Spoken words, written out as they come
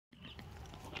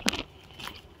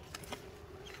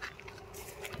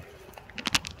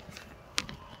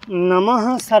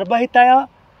Namah Sarvahitaya,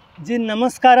 Ji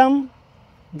Namaskaram,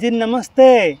 Ji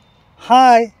Namaste.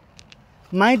 Hi,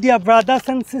 my dear brothers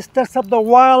and sisters of the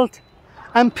world.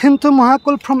 I'm Pintu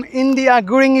Mahakul from India,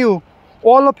 greeting you,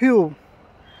 all of you.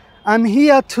 I'm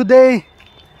here today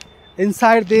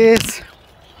inside this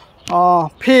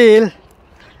field.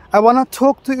 I want to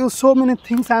talk to you so many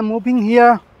things. I'm moving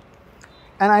here,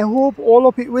 and I hope all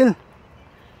of you will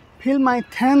feel my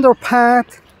tender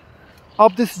path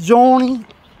of this journey.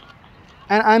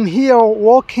 And I'm here,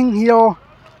 walking here,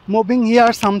 moving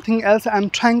here, something else I'm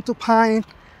trying to find.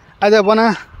 And I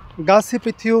wanna gossip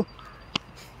with you.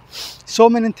 So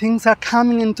many things are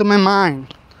coming into my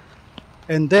mind.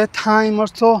 And that time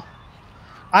also,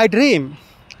 I dream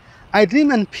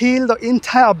and feel the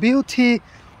entire beauty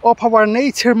of our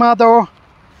nature mother.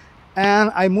 And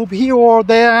I move here or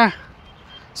there.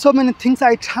 So many things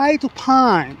I try to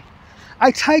find.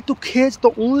 I try to catch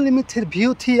the unlimited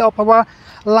beauty of our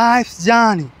life's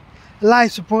journey,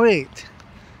 life's breath.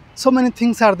 So many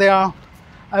things are there.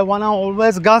 I want to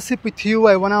always gossip with you.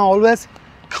 I want to always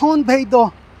convey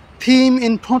the theme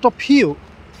in front of you.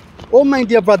 Oh, my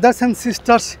dear brothers and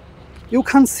sisters, you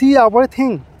can see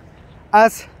everything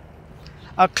as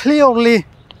clearly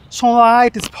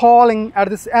sunlight is falling at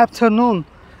this afternoon.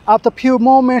 After a few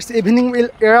moments, evening will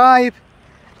arrive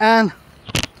and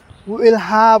we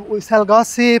shall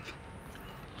gossip.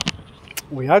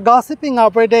 We are gossiping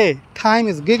every day. Time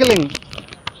is giggling,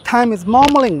 time is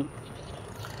mumbling,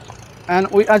 and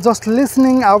we are just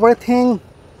listening everything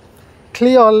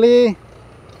clearly.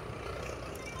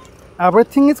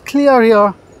 Everything is clear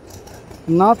here.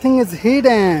 Nothing is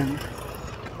hidden.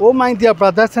 Oh, my dear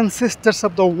brothers and sisters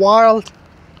of the world,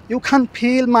 you can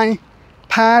feel my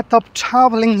path of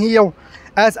traveling here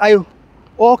as I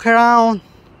walk around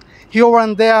here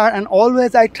and there, and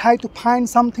always I try to find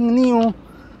something new.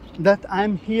 That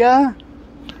I'm here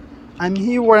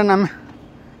and I'm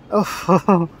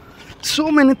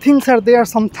so many things are there.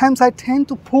 Sometimes I tend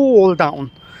to fall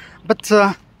down, but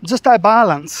just I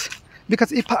balance,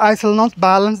 because if I shall not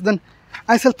balance, then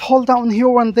I shall fall down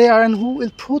here and there, and who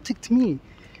will protect me?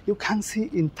 You can see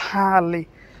entirely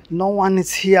no one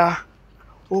is here.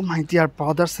 Oh, my dear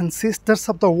brothers and sisters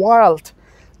of the world,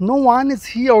 no one is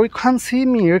here. You can't see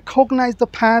me, recognize the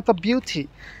path of beauty.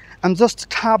 I'm just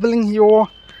traveling here,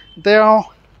 there.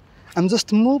 I'm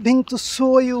just moving to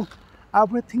show you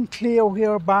everything clear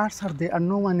here. Birds are there,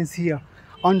 no one is here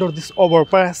under this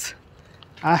overpass.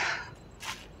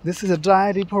 This is a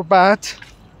dry river bed.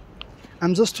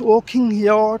 I'm just walking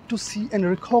here to see and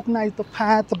recognize the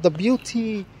path of the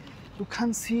beauty. You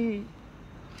can see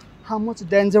how much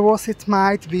dangerous it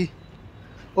might be.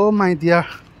 Oh, my dear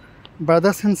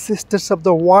brothers and sisters of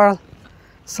the world,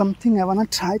 something I want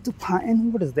to try to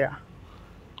find. What is there?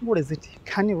 What is it?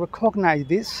 Can you recognize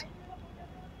this?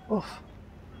 Oh,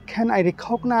 can I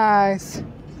recognize?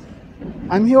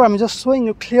 I'm here, I'm just showing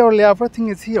you clearly everything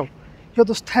is here. Here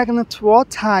the stagnant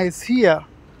water is here.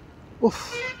 Oh,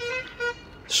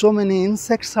 so many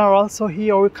insects are also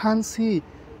here. You can see,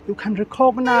 you can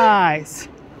recognize.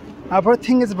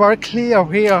 Everything is very clear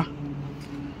here.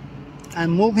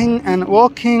 I'm moving and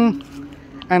walking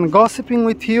and gossiping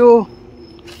with you.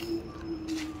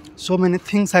 So many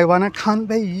things I want to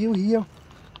convey you here.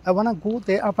 I want to go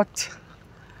there, but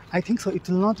I think so it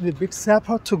will not be a bit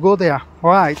safer to go there,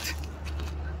 right?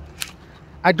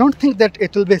 I don't think that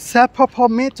it will be safer for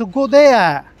me to go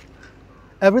there.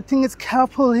 Everything is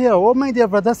careful here. Oh, my dear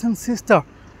brothers and sisters,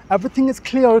 everything is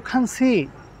clear. You can see,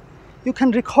 you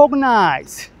can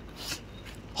recognize.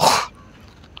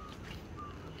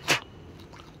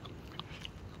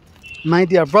 My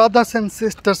dear brothers and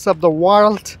sisters of the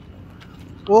world,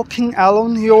 walking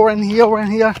alone here and here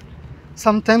and here.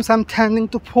 Sometimes I'm tending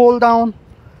to fall down,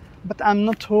 but I'm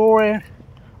not worried.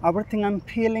 Everything I'm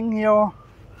feeling here,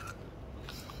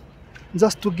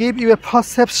 just to give you a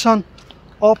perception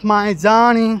of my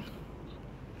journey.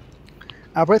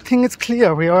 Everything is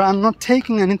clear here. I'm not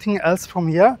taking anything else from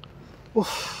here.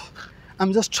 Oof.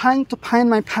 I'm just trying to find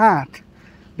my path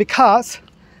because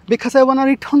I want to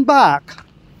return back.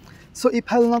 So if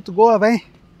I'll not go away,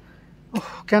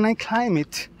 can I climb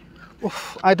it?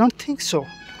 I don't think so.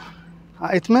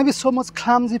 It may be so much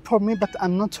clumsy for me, but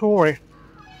I'm not worried.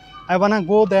 I want to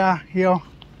go there here.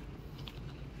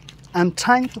 I'm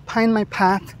trying to find my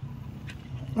path.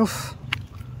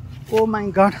 Oh, my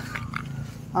God.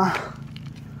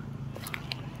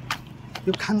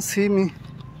 You can see me.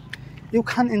 You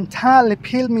can entirely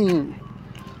feel me.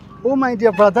 Oh, my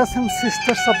dear brothers and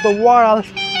sisters of the world,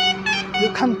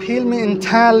 you can feel me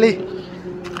entirely.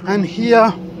 I'm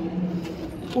here.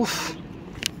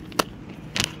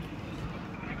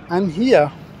 I'm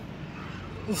here.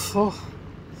 So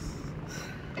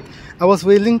I was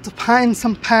willing to find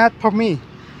some path for me.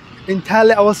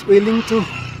 Entirely, I was willing to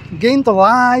gain the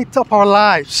light of our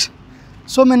lives.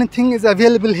 So many things is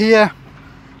available here.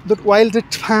 The wild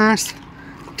plants,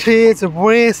 trees,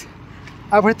 breeze,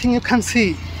 everything you can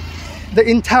see. The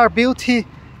entire beauty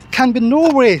can be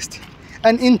noticed,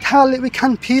 and entirely we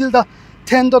can feel the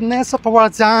tenderness of our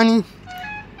journey.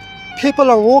 People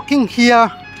are walking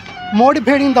here,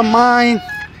 motivating the mind,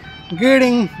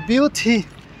 getting beauty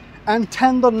and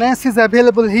tenderness is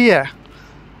available here.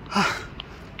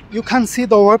 You can see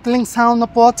the rippling sound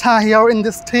of water here in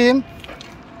this stream.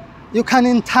 You can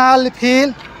entirely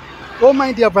feel, oh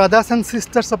my dear brothers and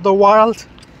sisters of the world,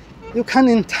 you can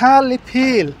entirely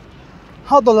feel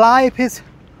how the life is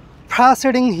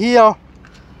proceeding here.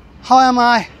 How am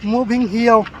I moving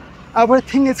here?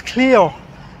 Everything is clear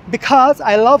because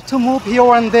I love to move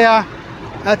here and there.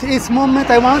 At each moment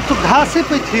I want to gossip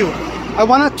with you. I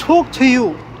want to talk to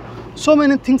you. So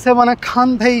many things I want to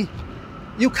convey.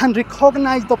 You can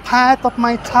recognize the path of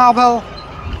my travel.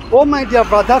 Oh my dear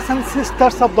brothers and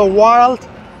sisters of the world,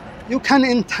 you can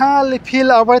entirely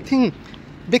feel everything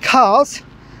because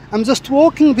I'm just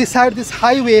walking beside this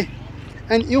highway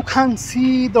and you can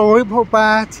see the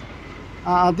riverbed,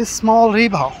 this small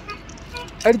river.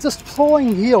 It's just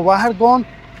flowing here. I had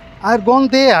gone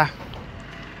there.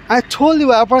 I told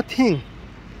you everything.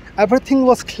 Everything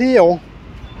was clear.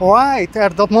 Right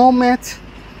at the moment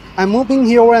I'm moving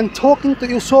here and talking to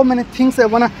you, so many things I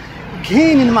want to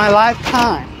gain in my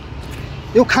lifetime.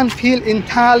 You can feel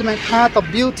entirely my path of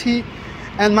beauty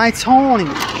and my journey,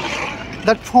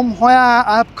 that from where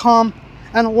I've come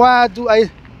and where do I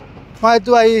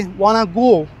want to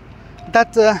go,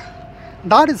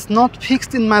 that is not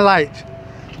fixed in my life,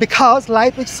 because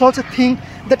life is such a thing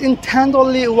that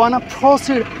intently want to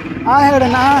proceed ahead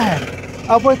and ahead.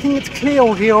 Everything is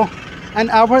clear here and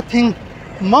everything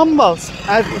mumbles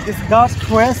as this God's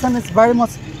creation is very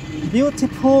much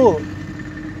beautiful.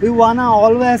 We want to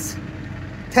always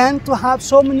tend to have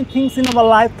so many things in our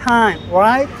lifetime,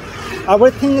 right?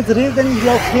 Everything is written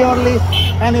here clearly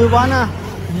and we want to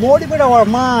motivate our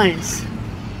minds,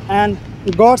 and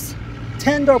God's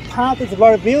tender path is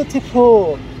very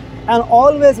beautiful, and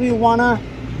always we want to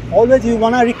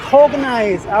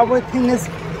recognize everything is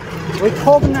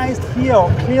recognized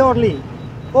here clearly.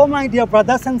 Oh my dear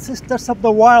brothers and sisters of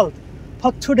the world,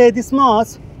 for today this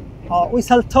much, we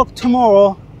shall talk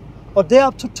tomorrow or day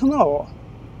after tomorrow.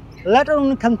 Later on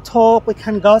we can talk, we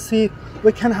can gossip,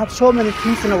 we can have so many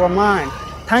things in our mind.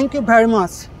 Thank you very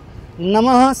much.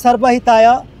 Namaha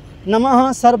Sarvahitaya,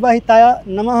 Namaha Sarvahitaya,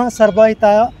 Namaha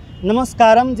Sarvahitaya,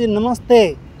 Namaskaram ji,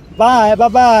 Namaste. Bye, bye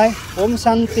bye. Om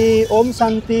Shanti, Om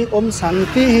Shanti, Om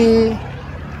Shanti.